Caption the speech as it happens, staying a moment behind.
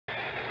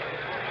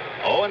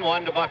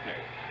0-1 to Buckner.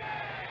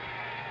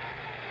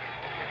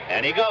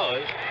 And he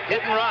goes,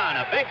 hit and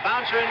run, a big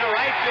bouncer into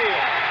right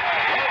field.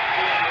 Lopes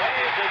being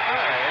raised to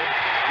third.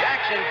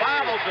 Jackson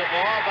bobbles the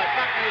ball, but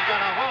Buckner's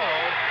going to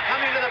hold.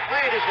 Coming to the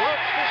plate is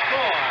Lopes to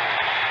score.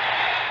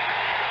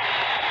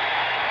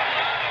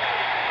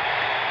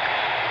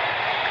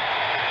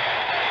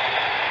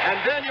 And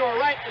then you were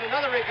right in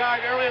another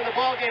regard earlier in the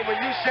ballgame when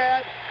you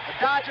said the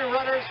Dodger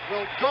runners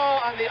will go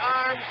on the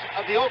arms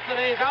of the Oakland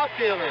A's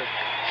outfielders.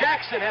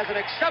 Jackson has an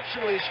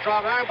exceptionally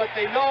strong arm, but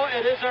they know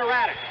it is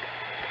erratic.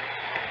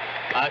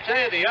 I'll tell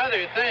you the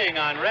other thing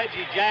on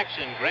Reggie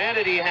Jackson.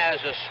 Granted, he has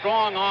a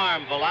strong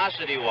arm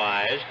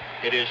velocity-wise.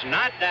 It is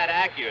not that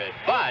accurate,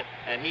 but,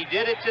 and he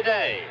did it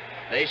today,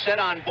 they said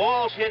on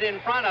balls hit in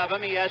front of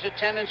him, he has a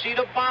tendency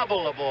to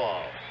bobble the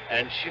ball.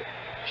 And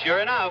sure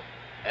enough,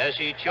 as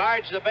he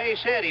charged the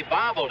base hit, he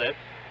bobbled it,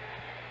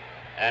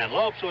 and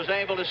Lopes was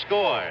able to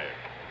score.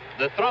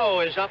 The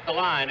throw is up the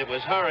line. It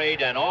was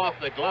hurried and off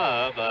the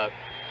glove of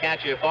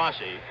catcher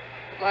Fosse.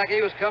 Looked like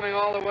he was coming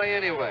all the way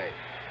anyway.